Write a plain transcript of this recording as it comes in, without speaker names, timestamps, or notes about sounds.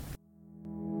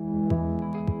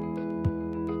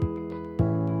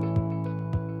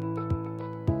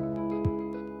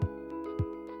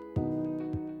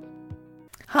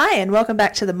Hi, and welcome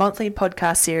back to the monthly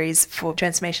podcast series for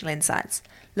Transformational Insights,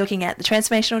 looking at the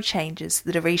transformational changes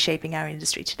that are reshaping our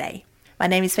industry today. My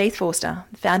name is Faith Forster,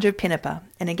 founder of Pinnipper,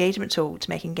 an engagement tool to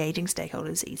make engaging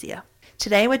stakeholders easier.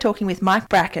 Today we're talking with Mike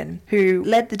Bracken, who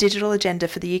led the digital agenda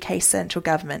for the UK central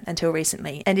government until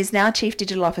recently, and is now Chief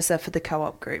Digital Officer for the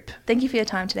Co-op Group. Thank you for your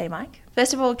time today, Mike.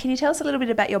 First of all, can you tell us a little bit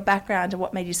about your background and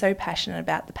what made you so passionate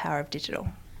about the power of digital?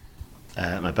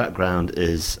 My background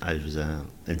is I was an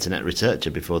internet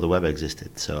researcher before the web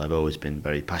existed, so I've always been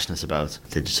very passionate about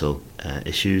digital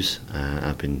issues.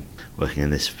 I've been working in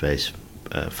this space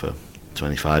for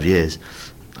 25 years.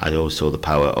 I always saw the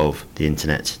power of the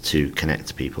internet to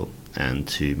connect people and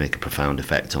to make a profound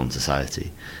effect on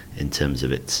society in terms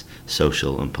of its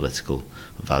social and political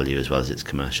value as well as its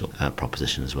commercial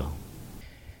proposition as well.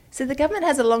 So the government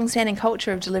has a long-standing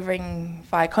culture of delivering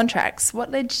via contracts.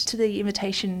 What led to the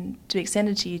invitation to be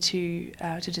extended to you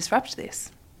to disrupt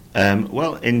this?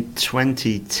 Well, in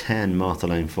 2010, Martha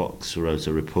Lane Fox wrote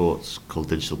a report called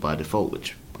Digital by Default,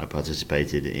 which I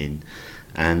participated in,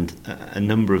 and a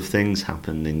number of things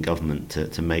happened in government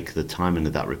to make the timing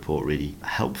of that report really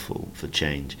helpful for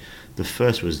change. The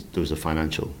first was there was a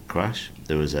financial crash.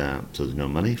 There was no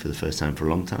money for the first time for a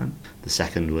long time. The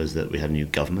second was that we had a new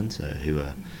government who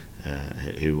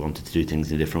wanted to do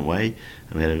things in a different way,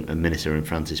 and we had a minister in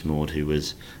Francis Maude who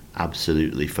was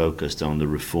absolutely focused on the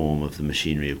reform of the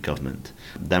machinery of government.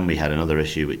 Then we had another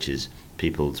issue, which is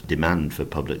people's demand for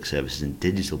public services and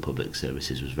digital public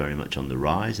services was very much on the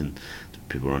rise, and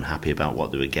people were unhappy about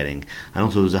what they were getting. And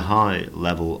also there was a high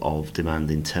level of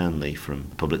demand internally from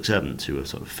public servants who were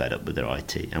sort of fed up with their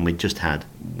IT. And we just had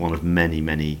one of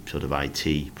many sort of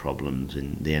IT problems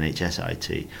in the NHS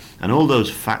IT. And all those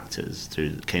factors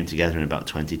came together in about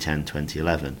 2010,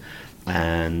 2011.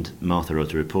 And Martha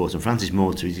wrote a report, and Francis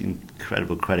Maude, to his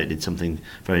incredible credit, did something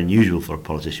very unusual for a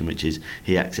politician, which is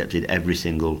he accepted every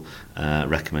single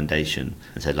recommendation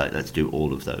and said, let's do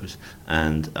all of those.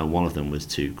 And one of them was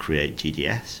to create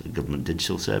GDS, a government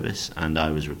digital service, and I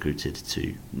was recruited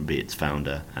to be its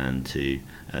founder and to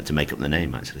make up the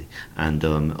name, actually, and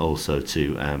also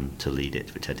to lead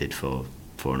it, which I did for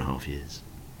 4.5 years.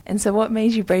 And so what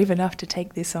made you brave enough to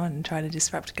take this on and try to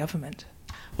disrupt government?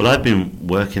 Well, I've been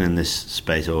working in this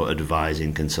space, or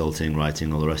advising, consulting,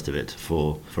 writing, all the rest of it,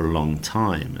 for a long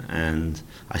time, and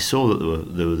I saw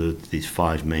that there were these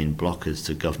 5 main blockers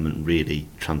to government really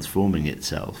transforming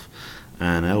itself.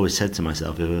 And I always said to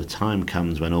myself, if a time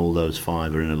comes when all those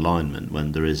 5 are in alignment,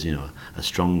 when there is, a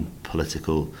strong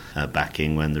political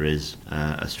backing, when there is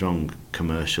a strong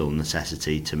commercial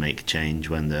necessity to make change,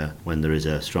 when there is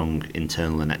a strong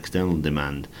internal and external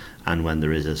demand, and when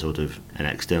there is a sort of an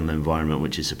external environment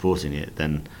which is supporting it,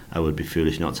 then I would be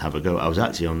foolish not to have a go. I was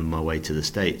actually on my way to the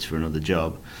States for another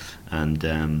job, and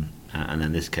then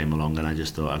this came along, and I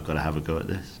just thought, I've got to have a go at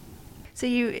this. So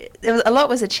a lot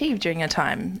was achieved during your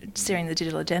time steering the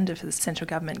digital agenda for the central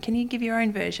government. Can you give your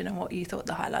own version of what you thought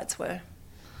the highlights were?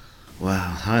 Well,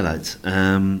 highlights.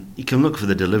 You can look for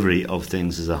the delivery of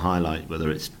things as a highlight, whether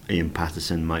it's Ian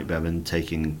Paterson, Mike Bevan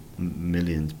taking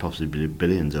millions, possibly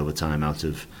billions over time out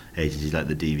of agencies like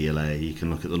the DVLA. You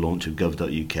can look at the launch of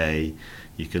gov.uk.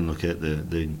 You can look at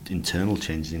the internal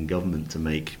changes in government to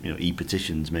make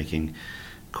e-petitions, making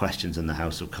questions in the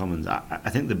House of Commons. I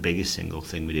think the biggest single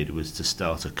thing we did was to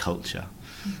start a culture.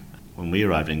 When we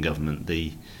arrived in government,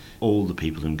 all the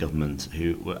people in government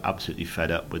who were absolutely fed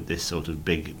up with this sort of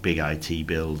big IT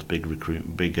build, big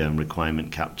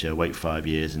requirement capture, wait 5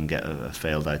 years and get a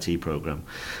failed IT program,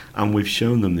 and we've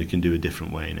shown them they can do a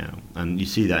different way now. And you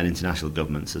see that in international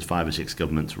governments. There's 5 or 6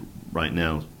 governments right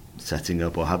now setting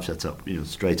up or have set up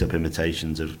straight up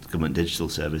imitations of government digital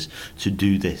service to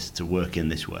do this, to work in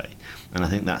this way. And I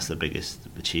think that's the biggest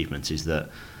achievement, is that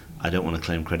I don't want to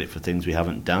claim credit for things we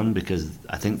haven't done, because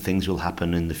I think things will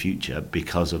happen in the future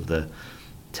because of the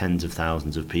tens of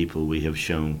thousands of people we have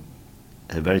shown,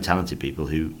 very talented people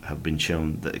who have been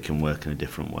shown that it can work in a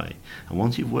different way. And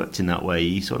once you've worked in that way,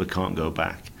 you sort of can't go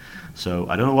back. So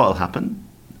I don't know what will happen,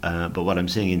 but what I'm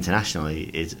seeing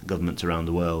internationally is governments around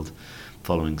the world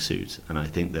following suit. And I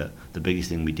think that the biggest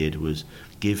thing we did was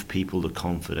give people the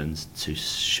confidence to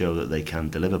show that they can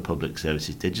deliver public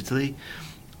services digitally,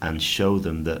 and show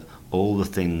them that all the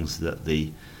things that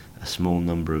a small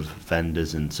number of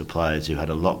vendors and suppliers who had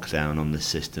a lockdown on this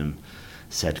system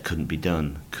said couldn't be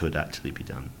done could actually be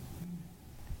done.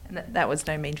 And that was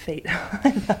no mean feat.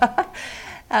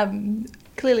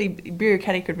 Clearly,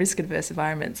 bureaucratic and risk-adverse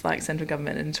environments like central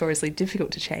government are notoriously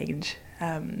difficult to change.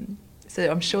 So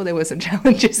I'm sure there were some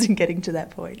challenges in getting to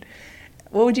that point.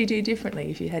 What would you do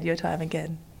differently if you had your time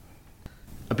again?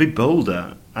 A bit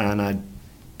bolder, and I've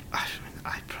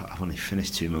I've only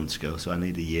finished 2 months ago, so I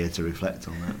need a year to reflect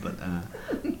on that. But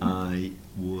I'd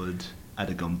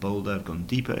have gone bolder, I've gone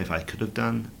deeper if I could have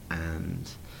done, and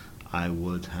I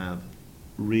would have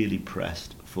really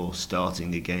pressed for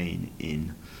starting again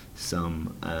in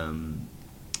some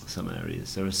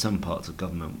areas. There are some parts of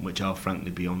government which are frankly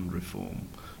beyond reform,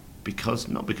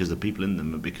 not because of the people in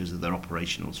them, but because of their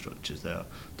operational structures. They're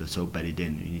so bedded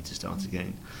in. You need to start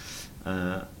again.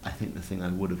 I think the thing I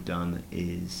would have done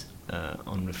is,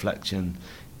 on reflection,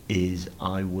 is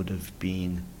I would have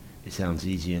been. It sounds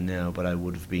easier now, but I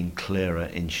would have been clearer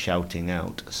in shouting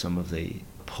out some of the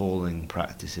appalling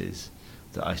practices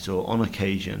that I saw on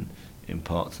occasion in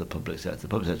parts of the public sector. The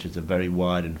public sector is a very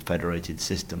wide and federated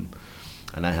system,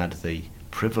 and I had the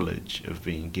privilege of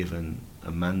being given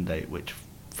a mandate which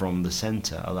from the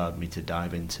centre allowed me to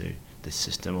dive into this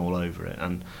system all over it.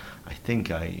 And I think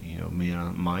me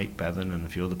and Mike, Bevan and a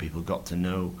few other people got to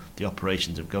know the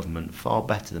operations of government far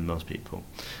better than most people.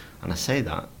 And I say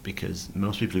that because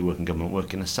most people who work in government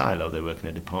work in a silo, they work in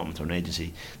a department or an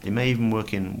agency. They may even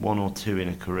work in one or two in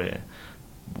a career.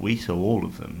 We saw all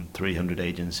of them, 300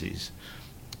 agencies,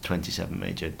 27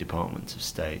 major departments of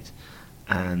state,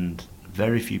 and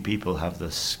very few people have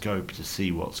the scope to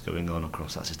see what's going on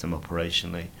across that system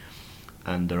operationally.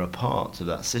 And there are parts of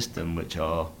that system which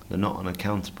they're not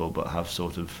unaccountable, but have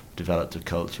sort of developed a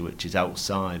culture which is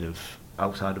outside of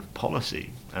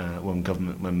policy.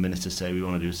 When ministers say we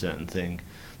want to do a certain thing,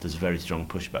 there's very strong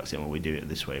pushback saying, well, we do it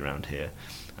this way around here.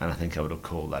 And I think I would have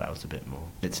called that out a bit more.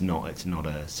 It's not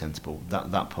a sensible.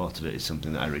 That part of it is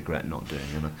something that I regret not doing.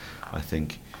 And I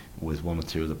think with one or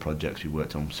two of the projects we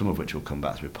worked on, some of which will come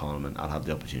back through Parliament, I'll have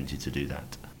the opportunity to do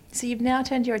that. So you've now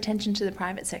turned your attention to the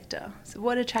private sector. So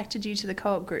what attracted you to the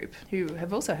Co-op Group, who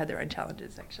have also had their own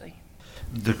challenges, actually?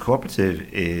 The cooperative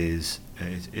it's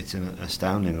an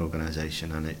astounding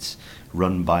organisation, and it's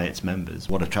run by its members.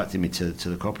 What attracted me to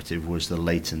the cooperative was the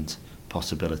latent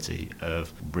possibility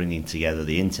of bringing together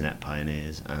the internet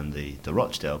pioneers and the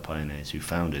Rochdale pioneers who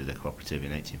founded the cooperative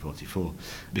in 1844,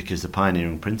 because the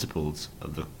pioneering principles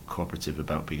of the cooperative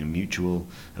about being mutual,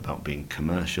 about being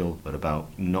commercial, but about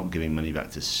not giving money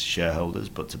back to shareholders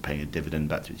but to paying a dividend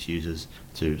back to its users,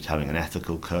 to having an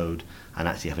ethical code, and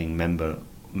actually having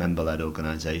member-led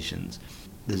organisations.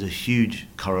 There's a huge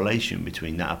correlation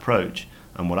between that approach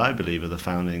and what I believe are the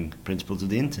founding principles of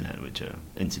the internet, which are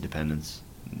interdependence,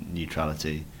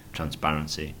 neutrality,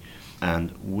 transparency.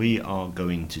 And we are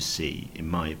going to see, in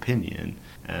my opinion,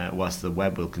 whilst the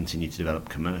web will continue to develop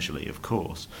commercially, of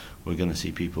course, we're going to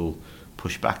see people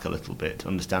push back a little bit,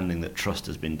 understanding that trust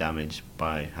has been damaged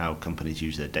by how companies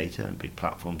use their data and big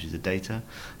platforms use their data.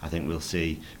 I think we'll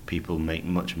see people make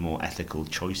much more ethical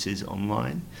choices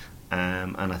online.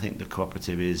 And I think the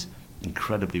cooperative is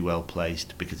incredibly well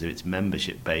placed because of its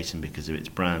membership base and because of its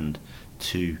brand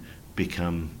to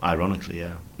become, ironically,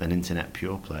 an internet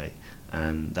pure play,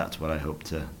 and that's what I hope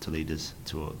to lead us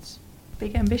towards.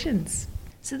 Big ambitions.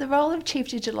 So the role of Chief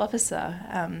Digital Officer,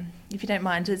 if you don't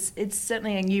mind, it's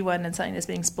certainly a new one and something that's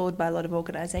being explored by a lot of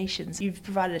organisations. You've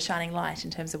provided a shining light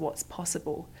in terms of what's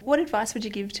possible. What advice would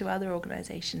you give to other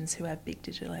organisations who have big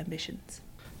digital ambitions?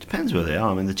 Depends where they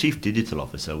are. I mean, the Chief Digital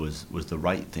Officer was the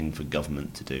right thing for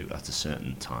government to do at a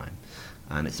certain time,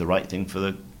 and it's the right thing for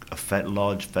the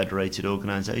large federated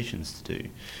organisations to do.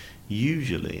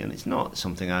 Usually, and it's not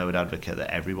something I would advocate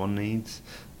that everyone needs,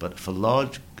 but for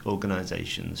large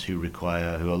organisations who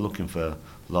are looking for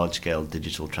large-scale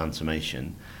digital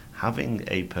transformation, having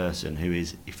a person who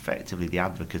is effectively the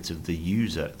advocate of the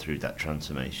user through that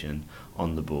transformation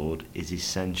on the board is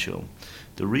essential.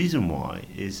 The reason why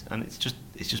is, and it's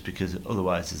just because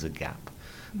otherwise there's a gap.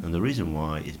 And the reason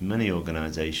why is many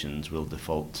organisations will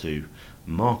default to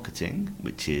marketing,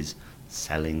 which is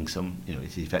selling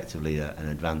it's effectively an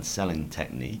advanced selling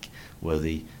technique where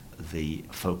the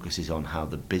focus is on how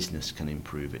the business can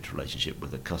improve its relationship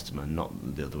with the customer, not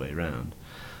the other way around.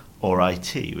 Or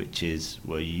IT, which is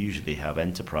where you usually have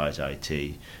enterprise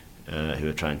IT who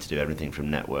are trying to do everything from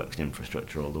networks and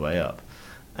infrastructure all the way up.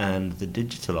 And the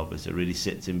digital officer really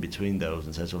sits in between those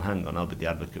and says, well, hang on, I'll be the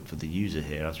advocate for the user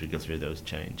here as we go through those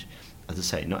change. As I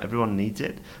say, not everyone needs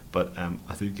it, but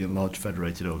I think in large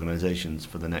federated organisations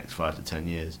for the next 5 to 10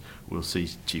 years, we'll see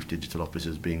chief digital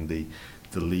officers being the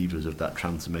levers of that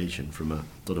transformation from a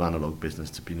sort of analogue business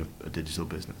to being a digital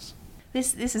business.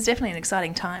 This is definitely an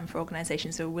exciting time for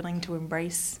organisations who are willing to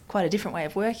embrace quite a different way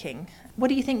of working. What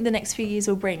do you think the next few years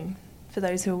will bring for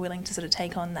those who are willing to sort of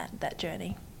take on that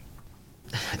journey?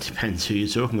 It depends who you're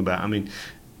talking about. I mean,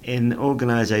 In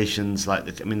organisations like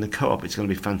the Co-op, it's going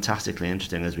to be fantastically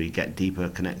interesting as we get deeper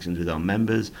connections with our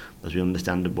members, as we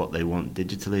understand what they want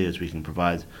digitally, as we can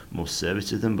provide more service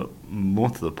to them, but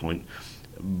more to the point,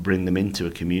 bring them into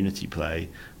a community play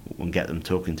and get them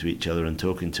talking to each other and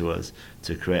talking to us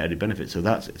to create added benefits. So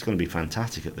it's going to be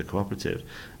fantastic at the cooperative.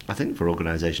 I think for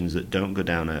organisations that don't go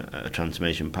down a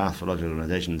transformation path, for large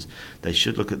organisations, they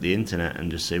should look at the internet and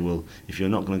just say, well, if you're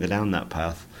not going to go down that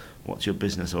path, what's your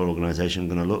business or organisation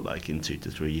going to look like in 2 to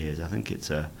 3 years? I think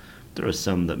there are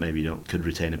some that maybe could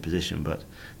retain a position, but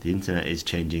the internet is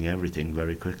changing everything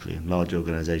very quickly, and large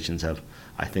organisations have,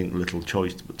 I think, little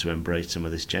choice but to embrace some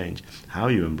of this change. How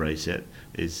you embrace it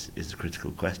is the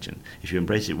critical question. If you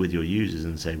embrace it with your users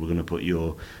and say, we're going to put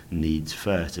your needs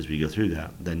first as we go through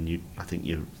that, then I think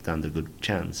you stand a good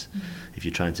chance. Mm-hmm. If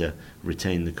you're trying to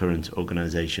retain the current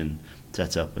organisation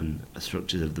setup and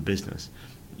structures of the business,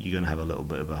 you're going to have a little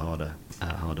bit of a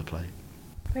harder play.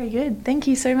 Very good. Thank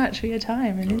you so much for your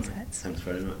time and insights. Thanks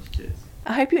very much. Cheers.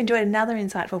 I hope you enjoyed another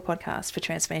insightful podcast for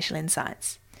Transformational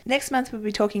Insights. Next month, we'll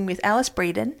be talking with Alice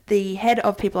Breeden, the Head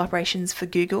of People Operations for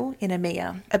Google in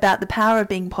EMEA, about the power of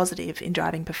being positive in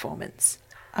driving performance.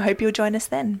 I hope you'll join us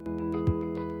then.